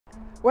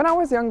When I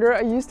was younger,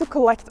 I used to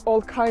collect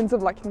all kinds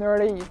of like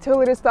nerdy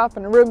utility stuff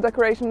and room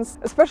decorations,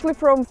 especially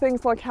from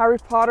things like Harry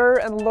Potter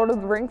and Lord of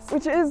the Rings,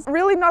 which is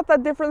really not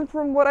that different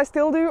from what I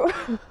still do,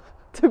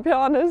 to be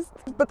honest.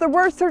 But there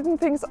were certain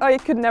things I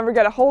could never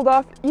get a hold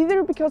of,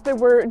 either because they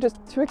were just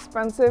too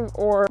expensive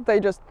or they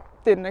just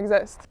didn't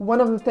exist.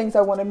 One of the things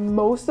I wanted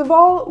most of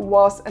all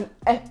was an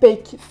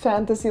epic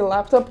fantasy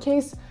laptop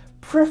case,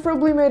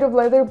 preferably made of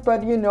leather,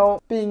 but you know,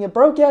 being a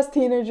broke-ass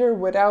teenager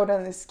without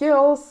any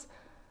skills,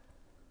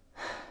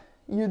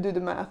 you do the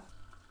math.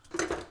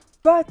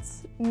 But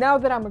now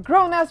that I'm a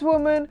grown-ass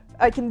woman,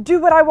 I can do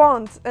what I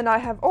want, and I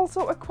have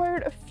also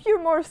acquired a few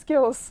more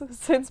skills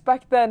since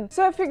back then.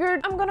 So I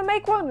figured I'm gonna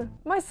make one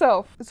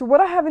myself. So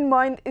what I have in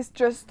mind is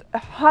just a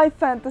high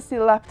fantasy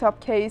laptop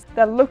case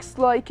that looks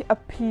like a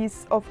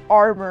piece of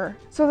armor.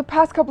 So the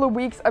past couple of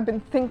weeks I've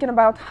been thinking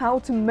about how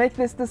to make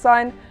this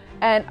design,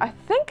 and I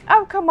think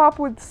I've come up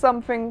with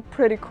something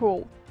pretty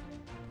cool.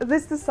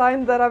 This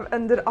design that I've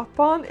ended up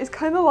on is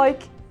kind of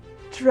like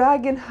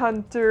Dragon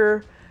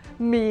Hunter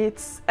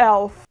meets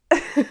elf.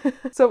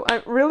 So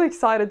I'm really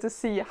excited to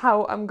see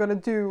how I'm gonna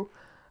do,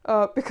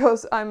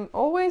 because I'm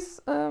always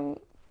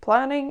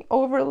planning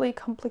overly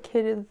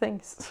complicated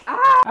things.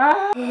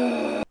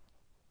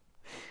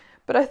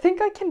 But I think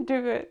I can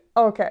do it.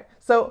 Okay,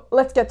 so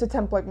let's get to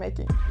template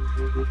making.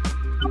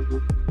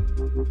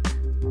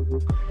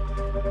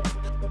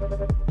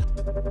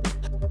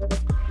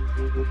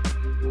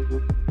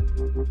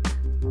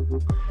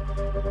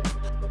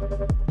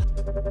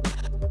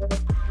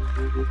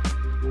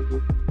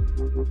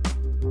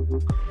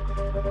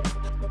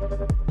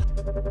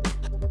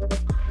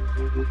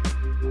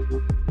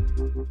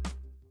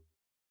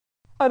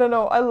 I don't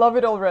know, I love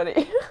it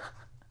already.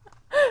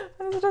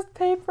 It's just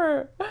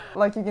paper.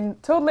 Like, you can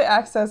totally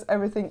access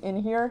everything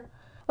in here.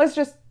 Let's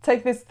just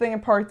take this thing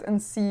apart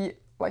and see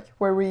like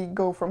where we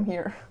go from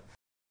here.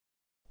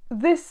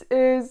 This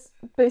is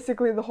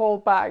basically the whole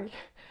bag,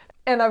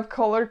 and I've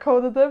color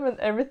coded them and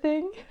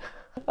everything.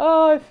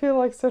 Oh, I feel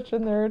like such a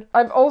nerd.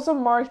 I've also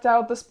marked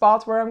out the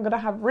spot where I'm gonna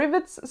have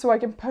rivets so I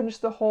can punch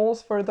the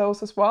holes for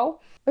those as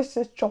well. Let's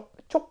just chop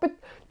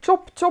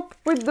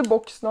with the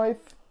box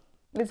knife.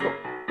 Let's go.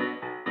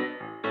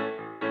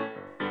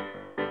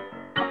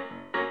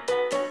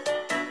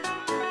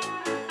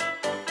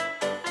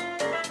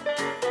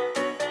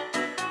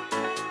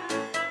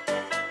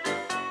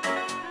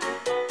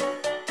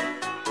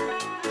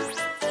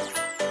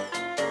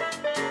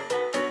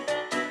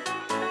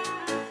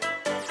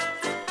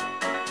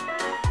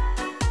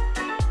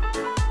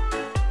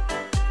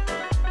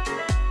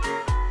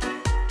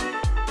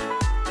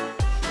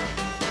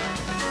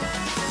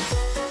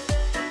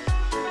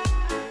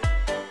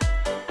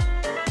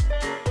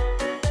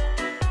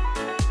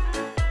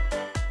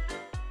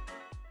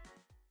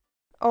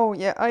 Oh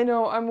yeah, I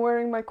know, I'm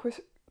wearing my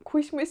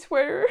Christmas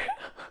sweater.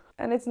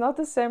 And it's not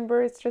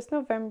December, it's just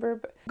November.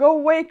 But go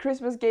away,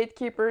 Christmas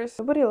gatekeepers.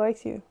 Nobody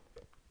likes you.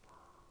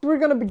 We're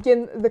gonna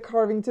begin the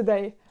carving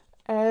today.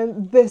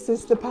 And this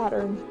is the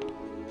pattern.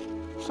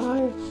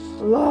 I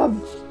love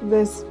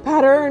this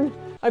pattern.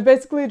 I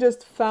basically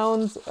just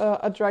found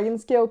a dragon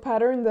scale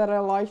pattern that I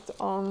liked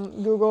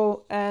on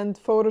Google and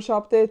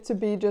photoshopped it to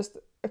be just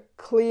a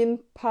clean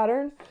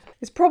pattern.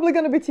 It's probably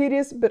gonna be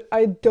tedious, but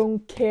I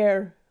don't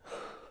care.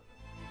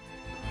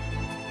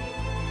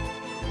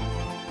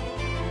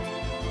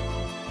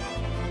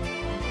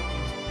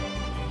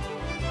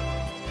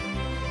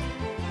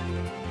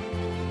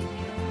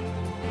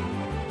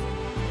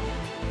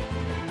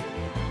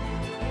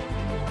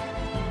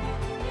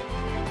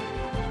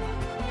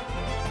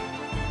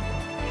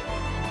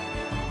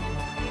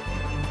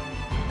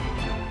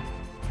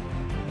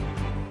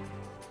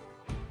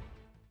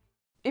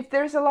 If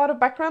there's a lot of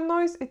background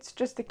noise, it's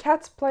just the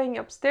cats playing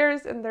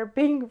upstairs and they're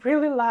being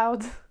really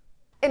loud.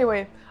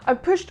 Anyway, I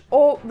pushed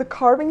all the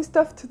carving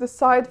stuff to the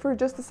side for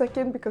just a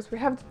second because we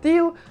have to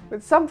deal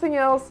with something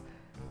else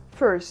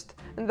first.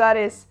 And that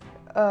is,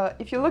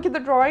 if you look at the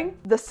drawing,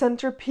 the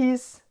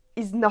centerpiece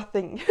is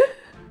nothing.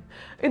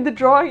 In the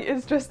drawing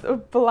it's just a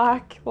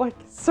black like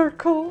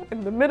circle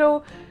in the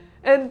middle.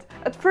 And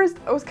at first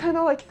I was kind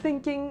of like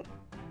thinking,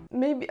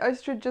 maybe I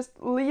should just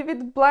leave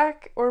it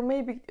black, or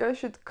maybe I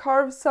should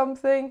carve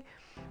something.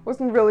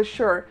 Wasn't really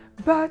sure.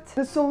 But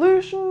the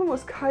solution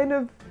was kind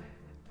of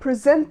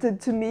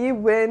presented to me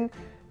when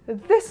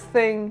this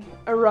thing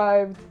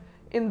arrived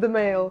in the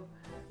mail.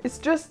 It's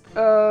just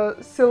a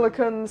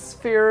silicone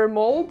sphere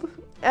mold,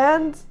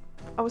 and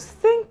I was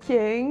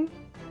thinking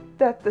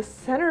that the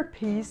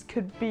centerpiece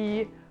could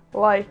be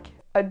like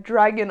a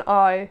dragon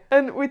eye.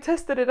 And we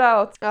tested it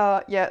out.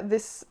 Yeah,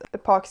 this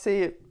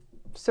epoxy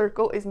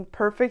circle isn't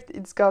perfect,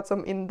 it's got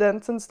some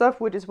indents and stuff,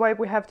 which is why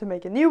we have to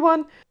make a new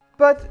one.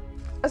 But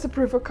as a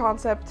proof of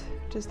concept,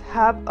 just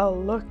have a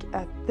look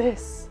at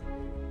this.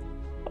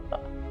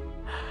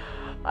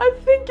 I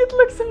think it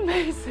looks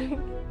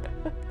amazing.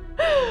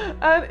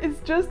 And it's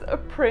just a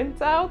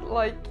printout,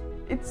 like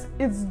it's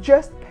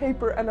just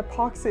paper and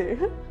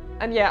epoxy.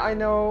 And yeah, I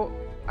know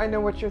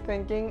what you're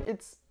thinking.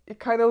 It's It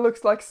kind of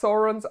looks like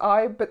Sauron's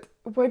eye, but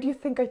why do you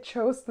think I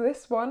chose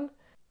this one?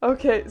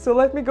 Okay, so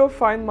let me go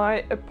find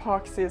my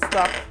epoxy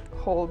stuff.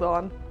 Hold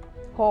on.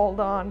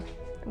 Hold on.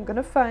 I'm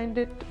gonna find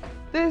it.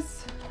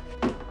 This,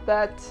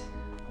 that,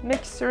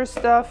 mixer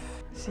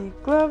stuff. See,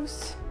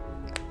 gloves,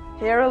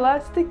 hair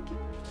elastic.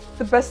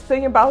 The best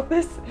thing about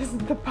this is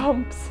the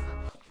pumps.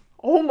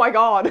 Oh my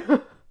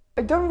god!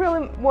 I don't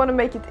really want to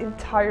make it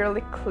entirely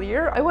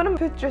clear. I want to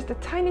put just a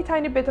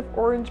tiny bit of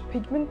orange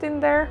pigment in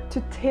there to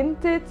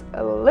tint it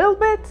a little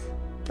bit,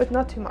 but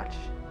not too much.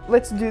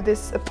 Let's do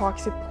this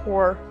epoxy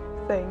pour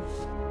thing.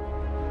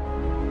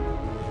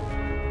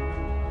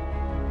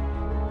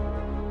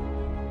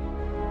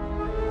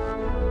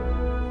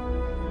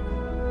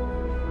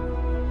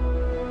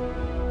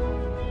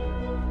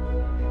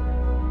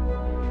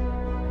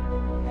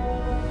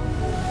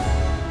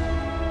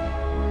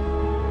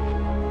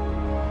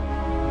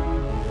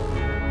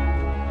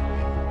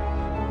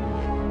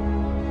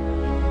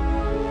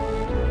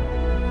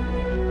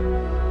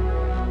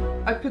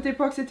 I put the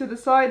epoxy to the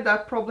side.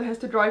 That probably has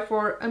to dry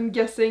for, I'm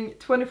guessing,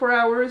 24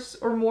 hours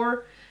or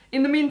more.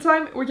 In the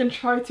meantime, we can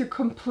try to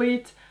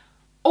complete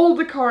all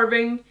the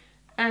carving.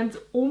 And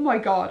oh my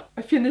god,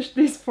 I finished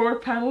these 4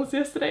 panels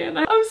yesterday and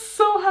I'm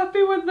so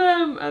happy with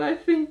them. And I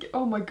think,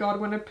 oh my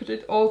god, when I put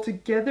it all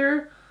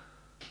together.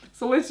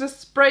 So let's just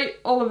spray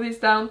all of these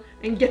down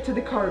and get to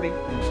the carving.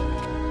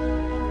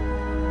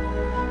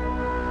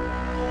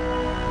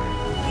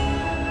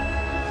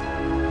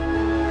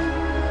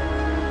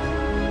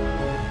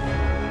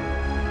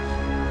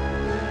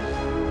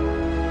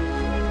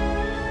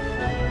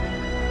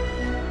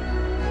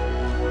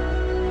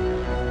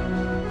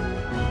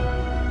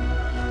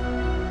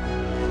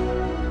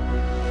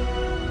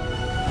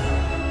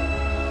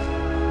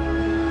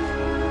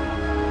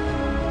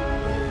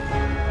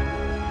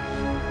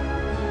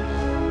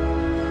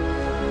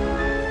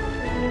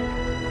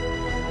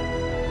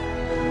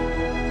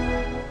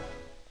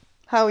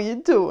 How you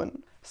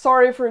doing?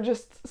 Sorry for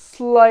just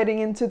sliding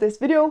into this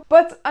video,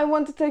 but I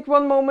want to take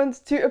one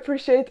moment to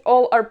appreciate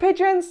all our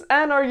patrons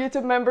and our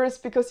YouTube members,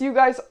 because you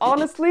guys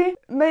honestly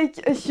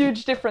make a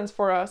huge difference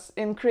for us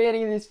in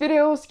creating these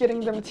videos,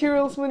 getting the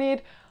materials we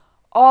need,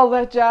 all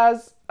that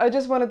jazz. I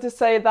just wanted to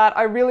say that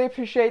I really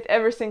appreciate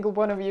every single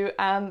one of you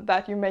and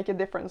that you make a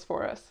difference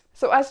for us.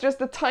 So as just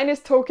the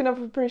tiniest token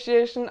of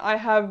appreciation, I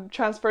have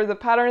transferred the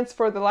patterns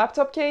for the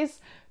laptop case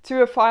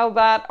to a file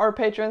that our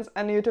patrons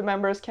and YouTube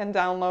members can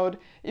download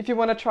if you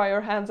want to try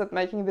your hands at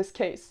making this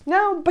case.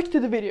 Now back to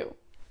the video.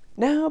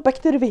 Now back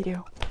to the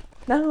video.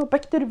 Now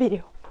back to the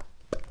video.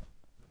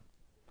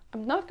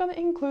 I'm not gonna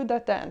include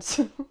that dance.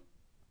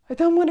 I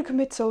don't want to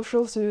commit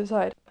social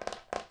suicide.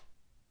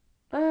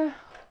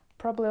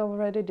 Probably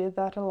already did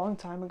that a long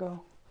time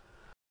ago.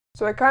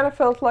 So I kind of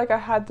felt like I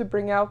had to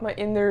bring out my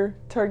inner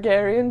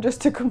Targaryen just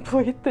to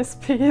complete this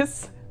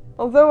piece.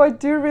 Although I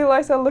do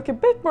realize I look a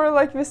bit more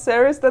like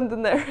Viserys than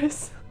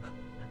Daenerys.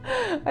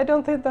 I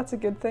don't think that's a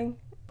good thing.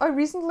 I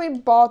recently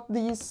bought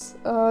these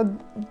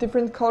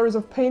different colors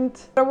of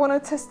paint. I want to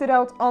test it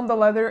out on the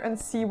leather and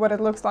see what it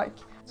looks like.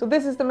 So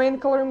this is the main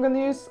color I'm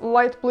gonna use,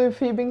 light blue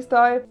Fiebings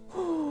dye.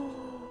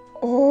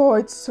 Oh,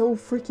 it's so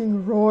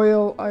freaking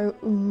royal. I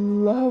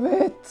love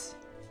it.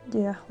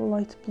 Yeah,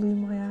 light blue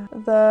my ass.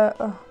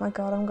 Oh my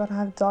god, I'm gonna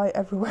have dye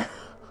everywhere.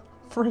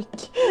 Freak.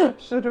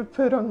 Should have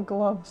put on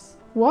gloves.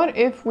 What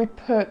if we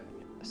put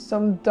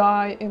some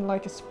dye in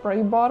like a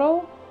spray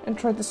bottle and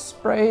try to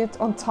spray it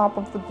on top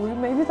of the blue?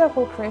 Maybe that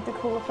will create a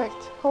cool effect.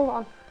 Hold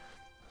on.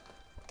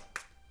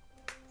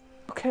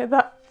 Okay,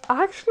 that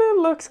actually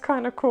looks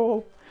kind of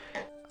cool.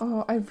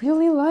 Oh, I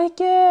really like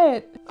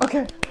it.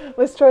 Okay,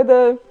 let's try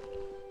the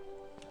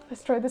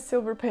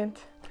silver paint.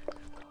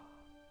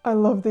 I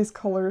love these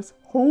colors.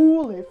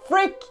 Holy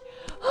frick!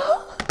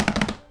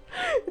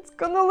 It's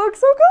gonna look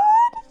so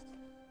good!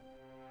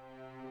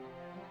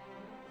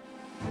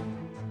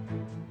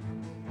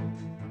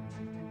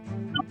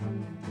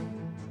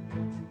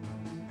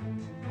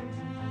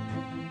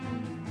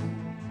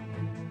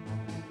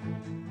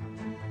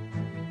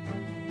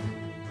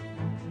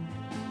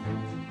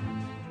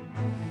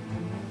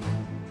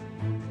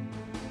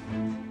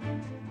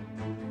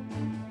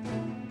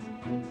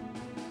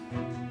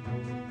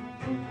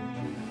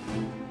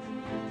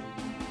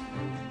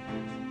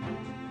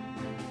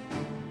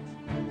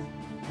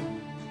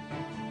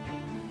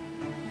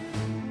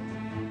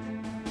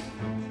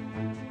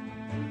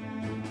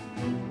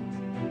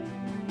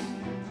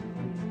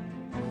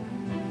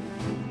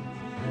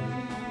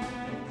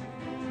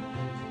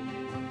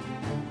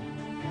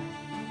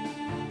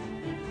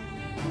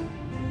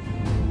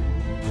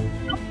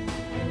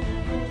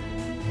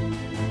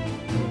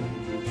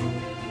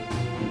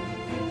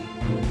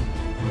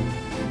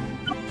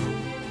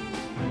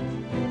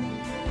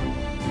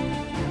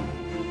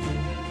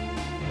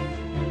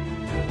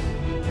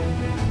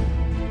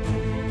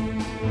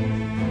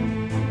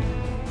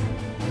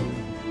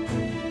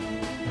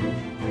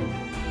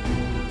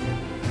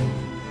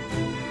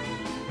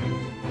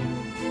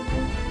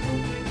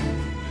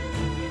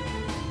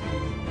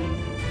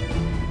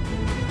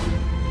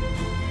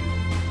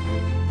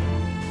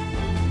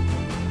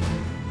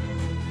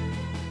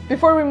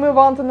 Before we move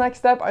on to the next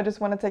step, I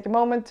just want to take a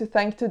moment to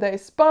thank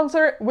today's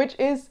sponsor, which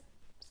is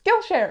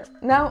Skillshare.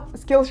 Now,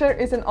 Skillshare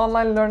is an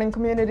online learning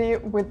community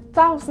with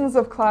thousands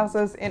of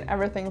classes in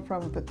everything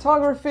from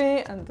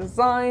photography and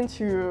design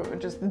to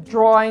just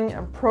drawing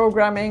and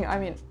programming. I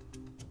mean,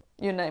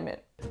 you name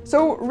it.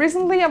 So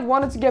recently I've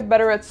wanted to get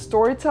better at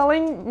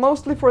storytelling,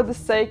 mostly for the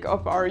sake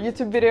of our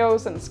YouTube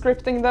videos and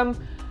scripting them.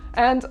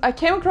 And I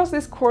came across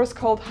this course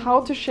called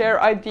How to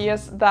Share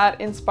Ideas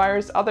That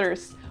Inspires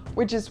Others,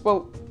 which is,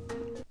 well,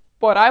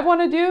 what I want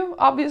to do,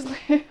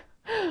 obviously.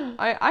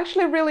 I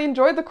actually really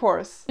enjoyed the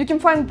course. You can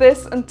find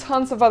this and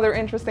tons of other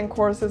interesting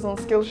courses on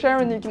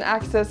Skillshare, and you can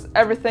access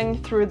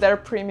everything through their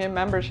premium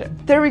membership.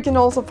 There you can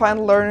also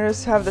find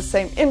learners who have the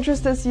same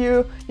interest as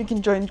you. You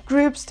can join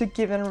groups to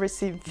give and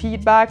receive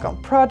feedback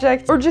on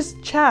projects or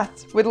just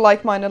chat with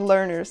like-minded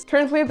learners.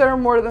 Currently there are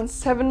more than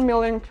 7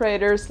 million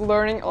creators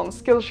learning on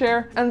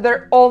Skillshare, and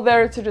they're all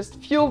there to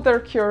just fuel their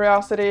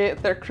curiosity,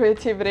 their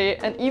creativity,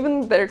 and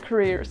even their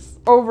careers.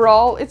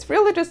 Overall, it's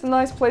really just a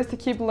nice place to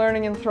keep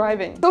learning and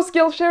thriving. So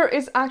Skillshare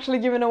is actually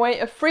giving away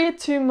a free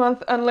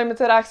 2-month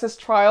unlimited access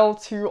trial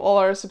to all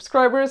our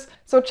subscribers.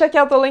 So check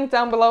out the link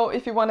down below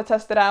if you want to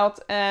test it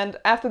out. And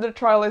after the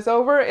trial is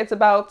over, it's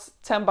about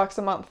 10 bucks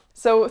a month.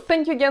 So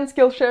thank you again,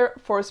 Skillshare,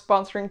 for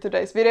sponsoring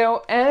today's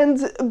video.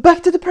 And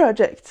back to the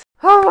project.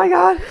 Oh my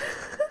god!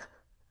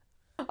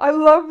 I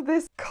love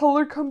this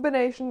color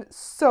combination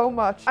so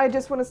much. I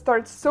just want to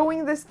start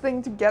sewing this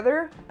thing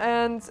together,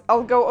 and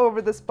I'll go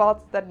over the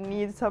spots that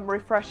need some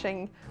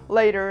refreshing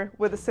later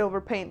with the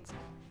silver paint.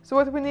 So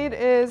what we need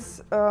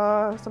is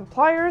some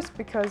pliers,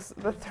 because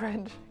the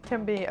thread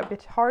can be a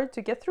bit hard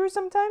to get through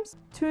sometimes.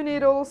 2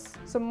 needles,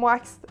 some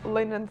waxed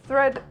linen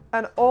thread,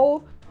 and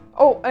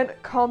and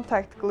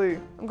contact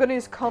glue. I'm gonna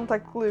use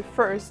contact glue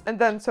first and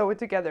then sew it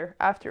together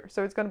after.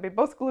 So it's gonna be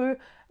both glue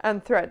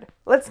and thread.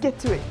 Let's get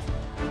to it.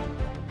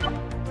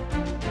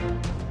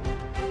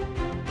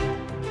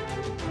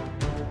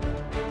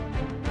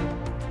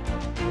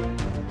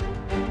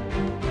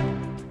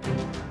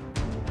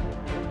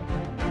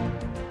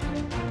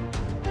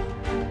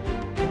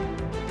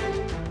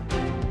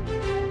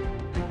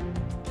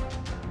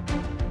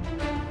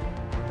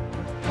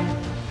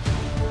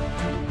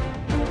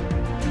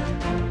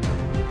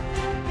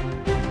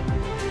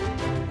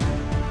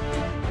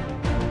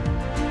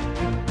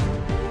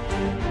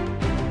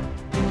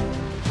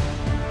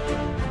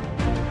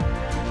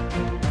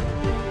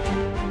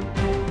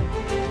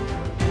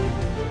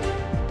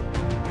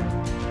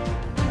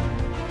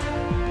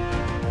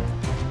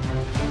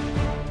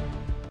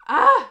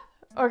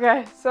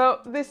 Okay, so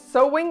this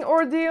sewing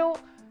ordeal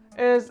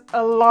is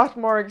a lot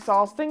more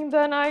exhausting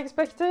than I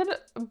expected,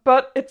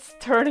 but it's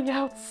turning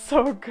out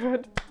so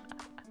good.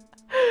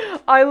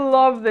 I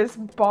love this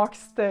box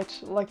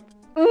stitch, like,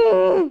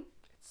 it's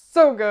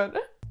so good.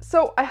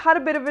 So I had a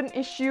bit of an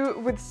issue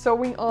with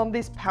sewing on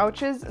these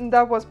pouches, and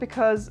that was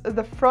because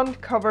the front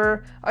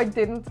cover I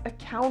didn't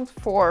account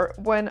for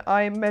when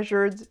I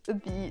measured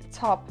the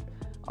top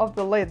of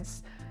the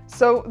lids.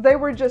 So they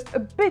were just a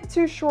bit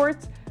too short.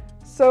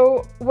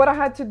 So what I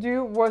had to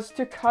do was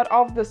to cut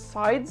off the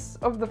sides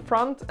of the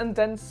front and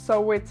then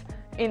sew it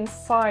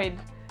inside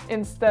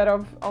instead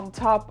of on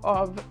top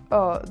of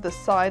the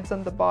sides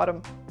and the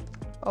bottom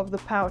of the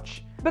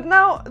pouch. But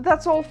now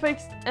that's all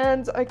fixed,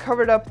 and I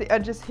covered up the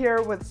edges here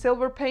with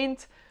silver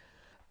paint.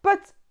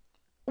 But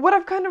what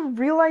I've kind of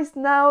realized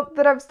now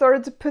that I've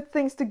started to put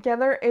things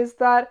together is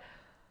that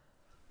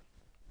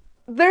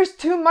there's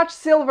too much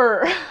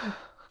silver.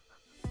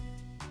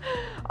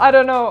 I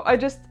don't know,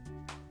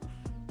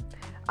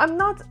 I'm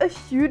not a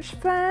huge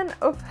fan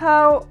of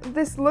how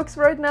this looks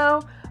right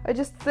now. I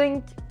just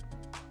think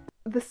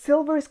the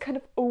silver is kind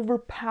of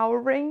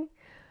overpowering.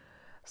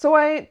 So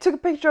I took a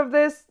picture of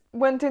this,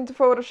 went into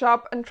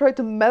Photoshop and tried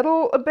to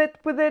meddle a bit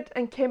with it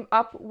and came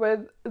up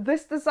with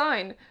this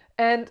design.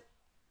 And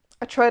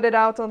I tried it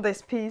out on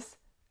this piece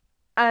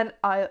and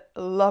I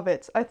love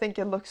it. I think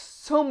it looks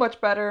so much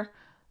better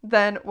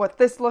than what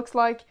this looks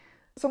like.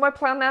 So my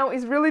plan now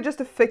is really just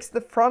to fix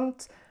the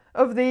front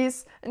of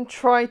these and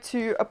try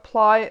to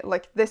apply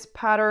like this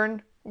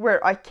pattern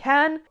where I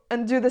can,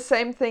 and do the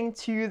same thing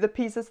to the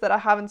pieces that I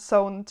haven't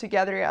sewn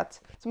together yet.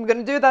 So I'm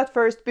gonna do that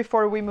first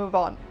before we move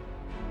on.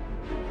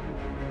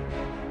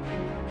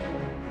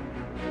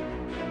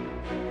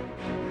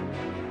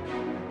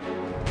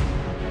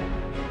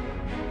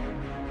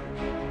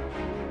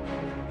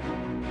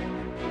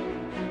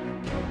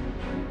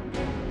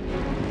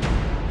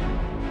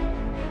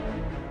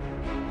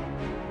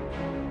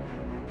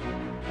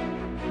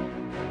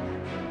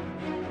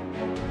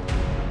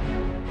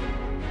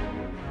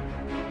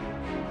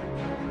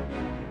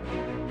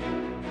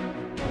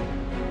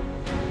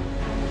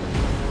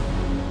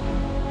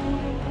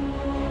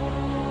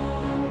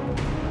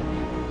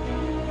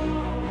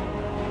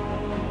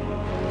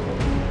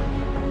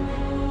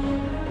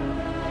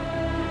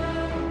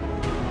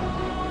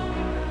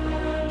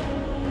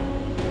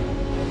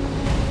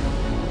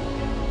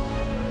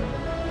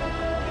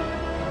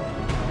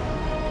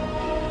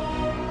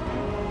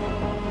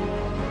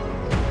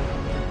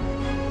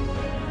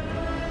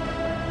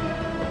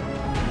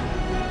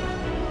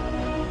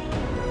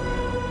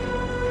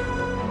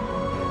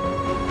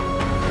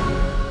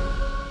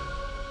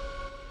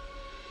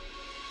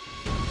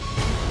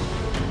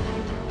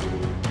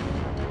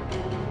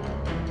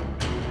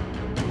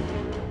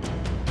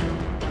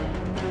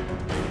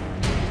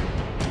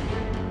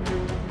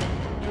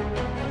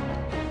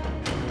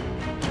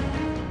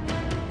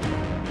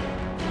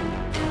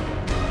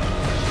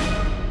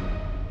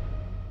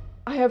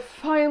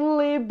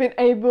 finally been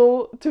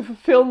able to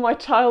fulfill my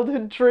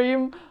childhood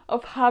dream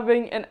of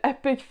having an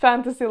epic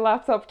fantasy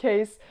laptop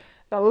case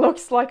that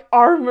looks like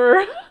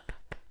armor.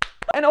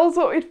 And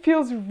also it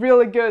feels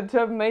really good to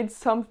have made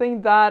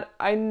something that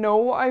I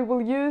know I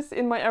will use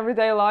in my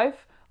everyday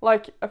life,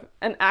 like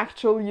an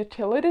actual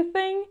utility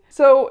thing.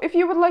 So if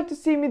you would like to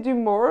see me do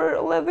more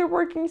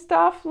leatherworking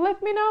stuff,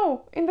 let me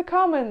know in the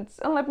comments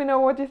and let me know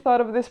what you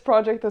thought of this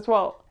project as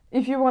well.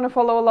 If you want to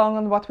follow along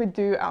on what we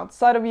do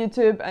outside of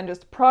YouTube and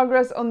just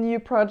progress on new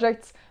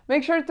projects,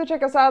 make sure to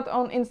check us out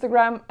on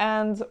Instagram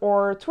and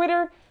or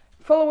Twitter.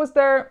 Follow us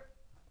there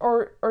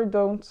or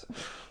don't.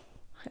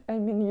 I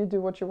mean, you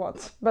do what you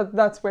want, but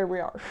that's where we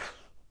are.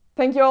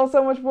 Thank you all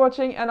so much for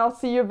watching, and I'll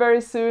see you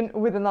very soon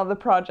with another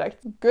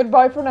project.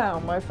 Goodbye for now,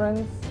 my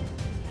friends.